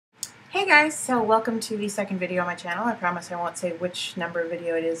Hey guys, so welcome to the second video on my channel. I promise I won't say which number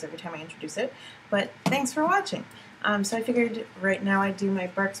video it is every time I introduce it, but thanks for watching. So I figured right now I'd do my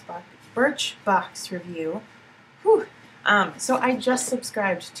Birchbox review. Whew. So I just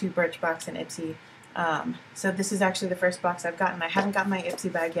subscribed to Birchbox and Ipsy. So this is actually the first box I've gotten. I haven't gotten my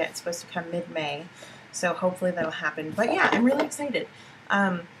Ipsy bag yet. It's supposed to come mid-May, so hopefully that'll happen. But yeah, I'm really excited.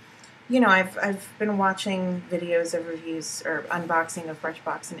 You know, I've been watching videos of reviews or unboxing of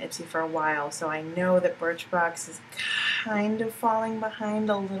Birchbox and Ipsy for a while, so I know that Birchbox is kind of falling behind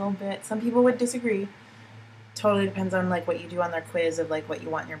a little bit. Some people would disagree. Totally depends on like what you do on their quiz of like what you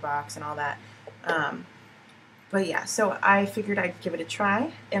want in your box and all that. But yeah, so I figured I'd give it a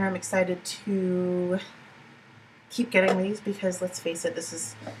try, and I'm excited to keep getting these because let's face it, this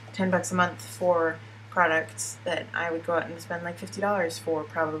is $10 a month for products that I would go out and spend like $50 for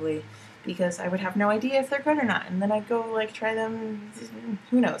probably, because I would have no idea if they're good or not, and then I'd go like try them,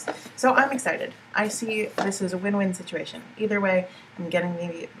 who knows. So I'm excited. I see this as a win-win situation. Either way, I'm getting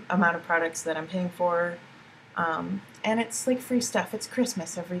the amount of products that I'm paying for, and it's like free stuff. It's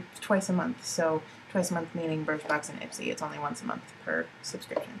Christmas twice a month, so twice a month meaning Birchbox and Ipsy. It's only once a month per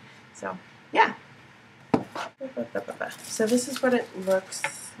subscription. So yeah. So this is what it looks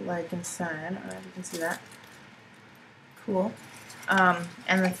like inside. I don't know if you can see that. Cool. And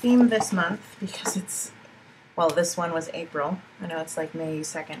the theme this month, because it's, well, this one was April. I know it's like May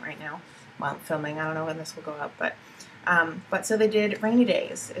 2nd right now while I'm filming. I don't know when this will go up, but so they did rainy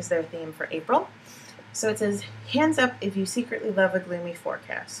days is their theme for April. So it says, hands up if you secretly love a gloomy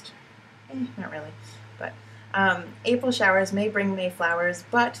forecast. Not really, but April showers may bring May flowers,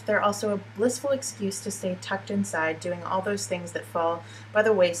 but they're also a blissful excuse to stay tucked inside, doing all those things that fall by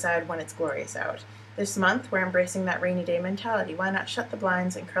the wayside when it's glorious out. This month, we're embracing that rainy day mentality. Why not shut the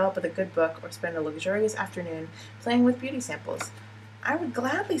blinds and curl up with a good book or spend a luxurious afternoon playing with beauty samples? I would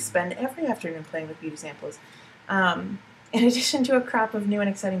gladly spend every afternoon playing with beauty samples. In addition to a crop of new and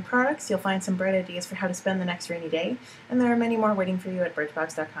exciting products, you'll find some bright ideas for how to spend the next rainy day, and there are many more waiting for you at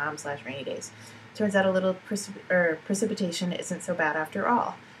birchbox.com/rainydays. Turns out a little precipitation isn't so bad after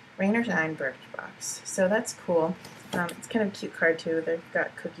all. Rain or shine, Birchbox. So that's cool. It's kind of a cute card too. They've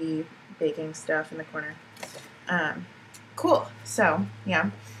got cookie baking stuff in the corner. Cool. So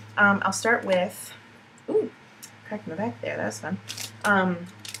yeah, I'll start with. Ooh, cracked my back there. That was fun.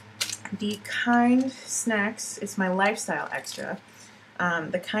 The Kind Snacks, it's my lifestyle extra.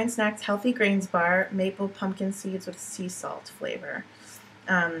 The Kind Snacks Healthy Grains Bar, maple pumpkin seeds with sea salt flavor.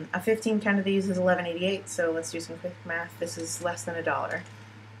 A 15 count of these is $11.88, so let's do some quick math. This is less than $1.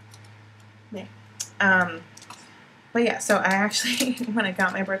 Yeah. But yeah, so I actually, when I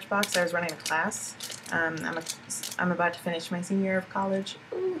got my Birchbox, I was running a class. I'm about to finish my senior year of college,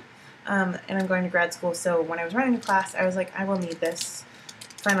 and I'm going to grad school, so when I was running a class, I was like, I will need this.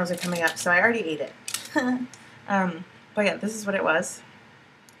 Finals are coming up, so I already ate it. But yeah, this is what it was.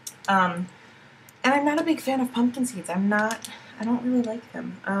 And I'm not a big fan of pumpkin seeds. I don't really like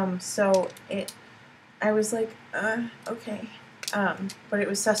them. I was like, okay. But it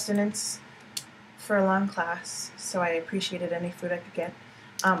was sustenance for a long class, so I appreciated any food I could get.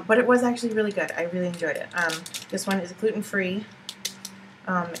 But it was actually really good. I really enjoyed it. This one is gluten-free,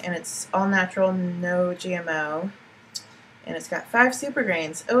 and it's all natural, no GMO. And it's got 5 super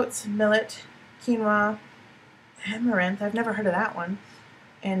grains: oats, millet, quinoa, amaranth, I've never heard of that one,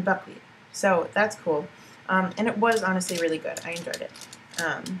 and buckwheat. So that's cool. And it was honestly really good. I enjoyed it.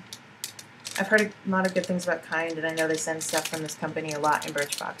 I've heard a lot of good things about Kind, and I know they send stuff from this company a lot in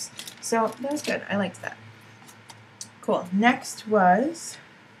Birchbox. So that was good. I liked that. Cool. Next was,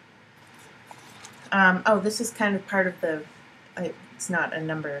 oh, this is kind of part of the, it's not a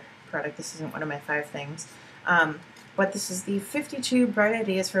number product. This isn't one of my 5 things. But this is the 52 bright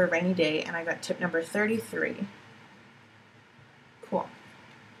ideas for a rainy day, and I got tip number 33. Cool.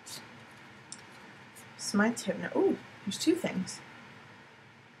 So my tip now, ooh, there's 2 things.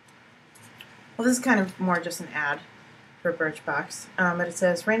 Well, this is kind of more just an ad for Birchbox, but it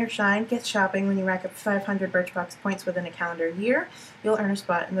says, rain or shine, get shopping. When you rack up 500 Birchbox points within a calendar year, you'll earn a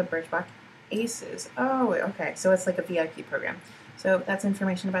spot in the Birchbox Aces. Oh, okay, so it's like a VIP program. So that's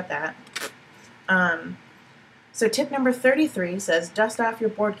information about that. So tip number 33 says, dust off your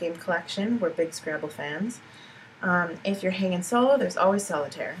board game collection. We're big Scrabble fans. If you're hanging solo, there's always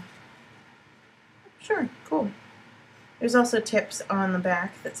solitaire. Sure, cool. There's also tips on the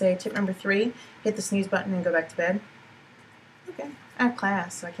back that say, tip number 3, hit the snooze button and go back to bed. Okay, I have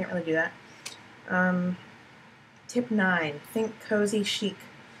class, so I can't really do that. Tip 9, think cozy chic.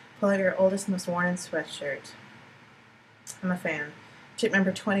 Pull out your oldest, most worn-in sweatshirt. I'm a fan. Tip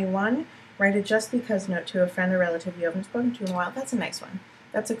number 21, write a just because note to a friend or relative you haven't spoken to in a while. That's a nice one.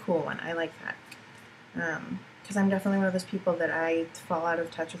 That's a cool one. I like that. Because I'm definitely one of those people that I fall out of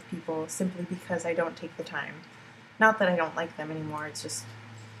touch with people simply because I don't take the time. Not that I don't like them anymore, it's just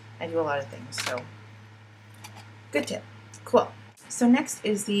I do a lot of things, so good tip. Cool. So next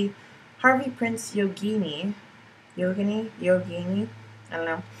is the Harvey Prince Yogini, I don't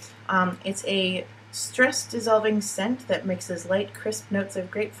know. It's a stress-dissolving scent that mixes light, crisp notes of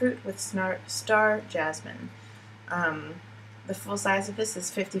grapefruit with star jasmine. The full size of this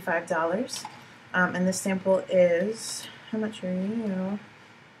is $55, and this sample is, how much are you?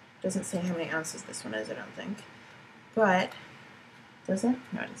 Doesn't say how many ounces this one is, I don't think. But, does it?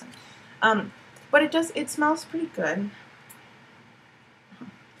 No, it doesn't. But it smells pretty good.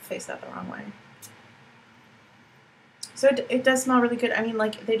 Face that the wrong way. So it does smell really good. I mean,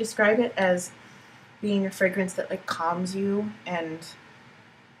 like, they describe it as being a fragrance that, like, calms you and,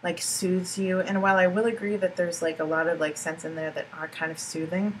 like, soothes you. And while I will agree that there's, like, a lot of, like, scents in there that are kind of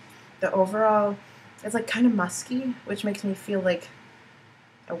soothing, the overall, it's, like, kind of musky, which makes me feel, like,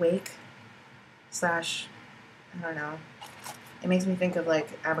 awake / I don't know. It makes me think of,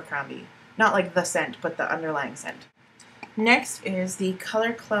 like, Abercrombie. Not, like, the scent, but the underlying scent. Next is the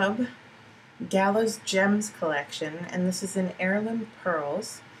Color Club Gallows Gems collection, and this is in Heirloom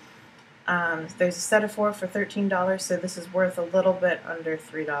Pearls. There's a set of 4 for $13, so this is worth a little bit under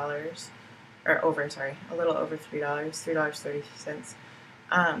 $3, or over, sorry, a little over $3, $3.30.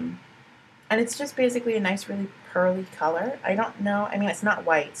 And it's just basically a nice, really pearly color. I don't know, I mean, it's not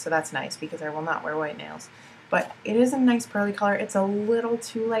white, so that's nice because I will not wear white nails. But it is a nice pearly color. It's a little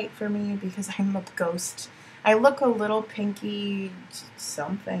too light for me because I'm a ghost. I look a little pinky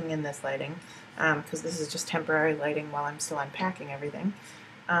something in this lighting because this is just temporary lighting while I'm still unpacking everything.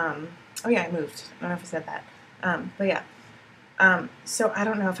 Oh yeah, I moved. I don't know if I said that. But yeah. So I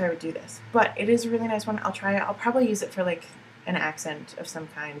don't know if I would do this. But it is a really nice one. I'll try it. I'll probably use it for like an accent of some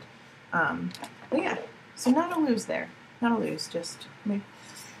kind. But yeah. So not a lose there. Not a lose, just me.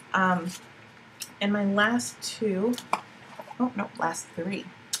 And my last two, oh no, last three.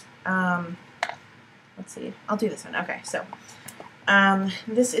 Let's see, I'll do this one. Okay, so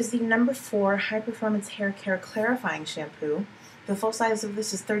this is the number 4 High Performance Hair Care Clarifying Shampoo. The full size of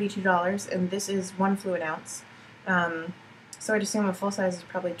this is $32, and this is 1 fluid ounce. So I'd assume a full size is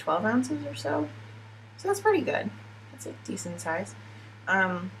probably 12 ounces or so. So that's pretty good. That's a decent size.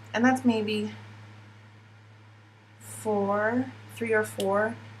 And that's maybe 3 or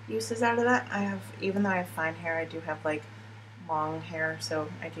 4 uses out of that. I have, even though I have fine hair, I do have like long hair, so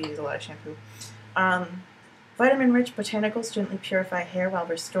I do use a lot of shampoo. Vitamin-rich botanicals gently purify hair while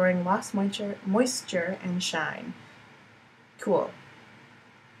restoring lost moisture and shine. Cool.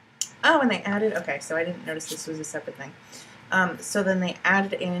 Oh, and they added, okay, so I didn't notice this was a separate thing. So then they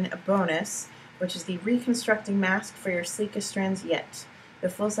added in a bonus, which is the Reconstructing Mask for your sleekest strands yet. The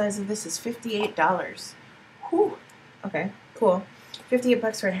full size of this is $58. Whew. Okay, cool.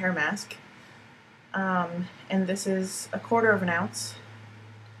 $58 for a hair mask. And this is 1/4 of an ounce.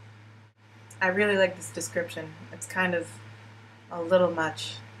 I really like this description. It's kind of a little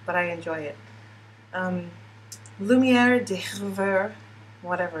much, but I enjoy it. Lumière de Rêveur,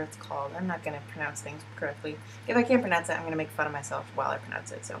 whatever it's called. I'm not going to pronounce things correctly. If I can't pronounce it, I'm going to make fun of myself while I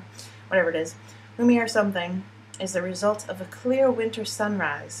pronounce it, so whatever it is. Lumière something is the result of a clear winter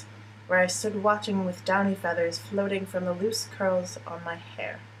sunrise, where I stood watching with downy feathers floating from the loose curls on my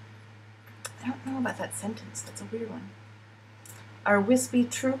hair. I don't know about that sentence. That's a weird one. Our wispy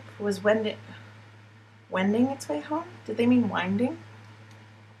troop was wending its way home? Did they mean winding?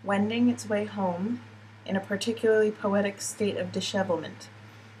 Wending its way home in a particularly poetic state of dishevelment,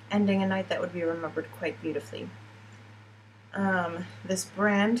 ending a night that would be remembered quite beautifully. This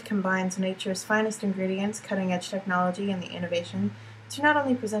brand combines nature's finest ingredients, cutting-edge technology, and the innovation to not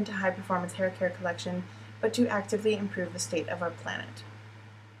only present a high-performance hair care collection, but to actively improve the state of our planet.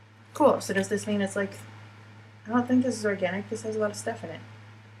 Cool, so does this mean it's like, I don't think this is organic, this has a lot of stuff in it.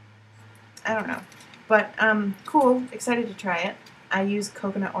 I don't know. But, cool, excited to try it. I use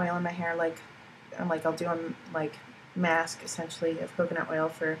coconut oil in my hair, I'll do a, mask, essentially, of coconut oil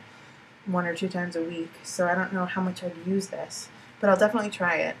for 1 or 2 times a week, so I don't know how much I'd use this, but I'll definitely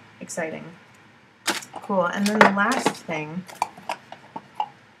try it. Exciting. Cool, and then the last thing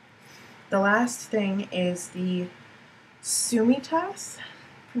is the Sumitas,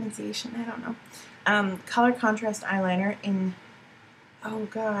 pronunciation, I don't know, color contrast eyeliner in, oh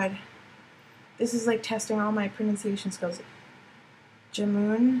god, this is like testing all my pronunciation skills.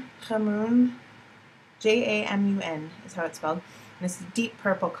 Jamun, Jamun is how it's spelled. And it's a deep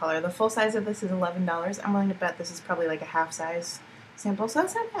purple color. The full size of this is $11. I'm willing to bet this is probably like a half size sample, so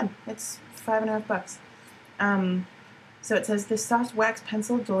that's not bad. It's $5.50. So it says this soft wax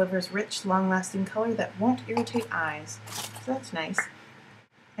pencil delivers rich, long-lasting color that won't irritate eyes. So that's nice.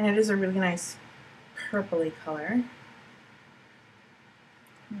 And it is a really nice purpley color.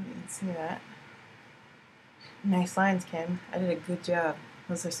 You can see that. Nice lines, Kim. I did a good job.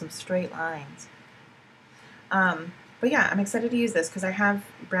 Those are some straight lines. But yeah, I'm excited to use this because I have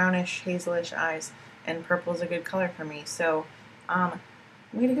brownish, hazelish eyes, and purple is a good color for me. So I'm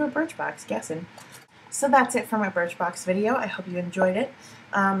going to go with Birchbox, guessing. So that's it for my Birchbox video. I hope you enjoyed it.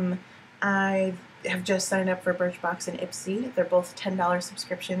 I have just signed up for Birchbox and Ipsy. They're both $10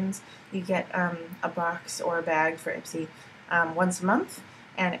 subscriptions. You get a box or a bag for Ipsy once a month,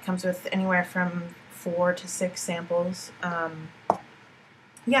 and it comes with anywhere from 4 to 6 samples.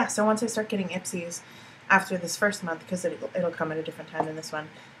 Yeah, so once I start getting Ipsies after this first month, because it'll come at a different time than this one,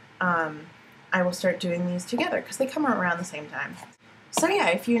 I will start doing these together because they come around the same time. So yeah,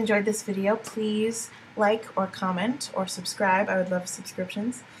 if you enjoyed this video, please like or comment or subscribe. I would love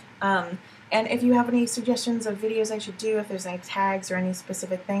subscriptions. And if you have any suggestions of videos I should do, if there's any tags or any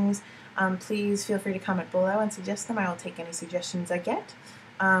specific things, please feel free to comment below and suggest them. I will take any suggestions I get.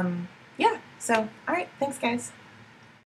 Yeah, so alright, thanks guys.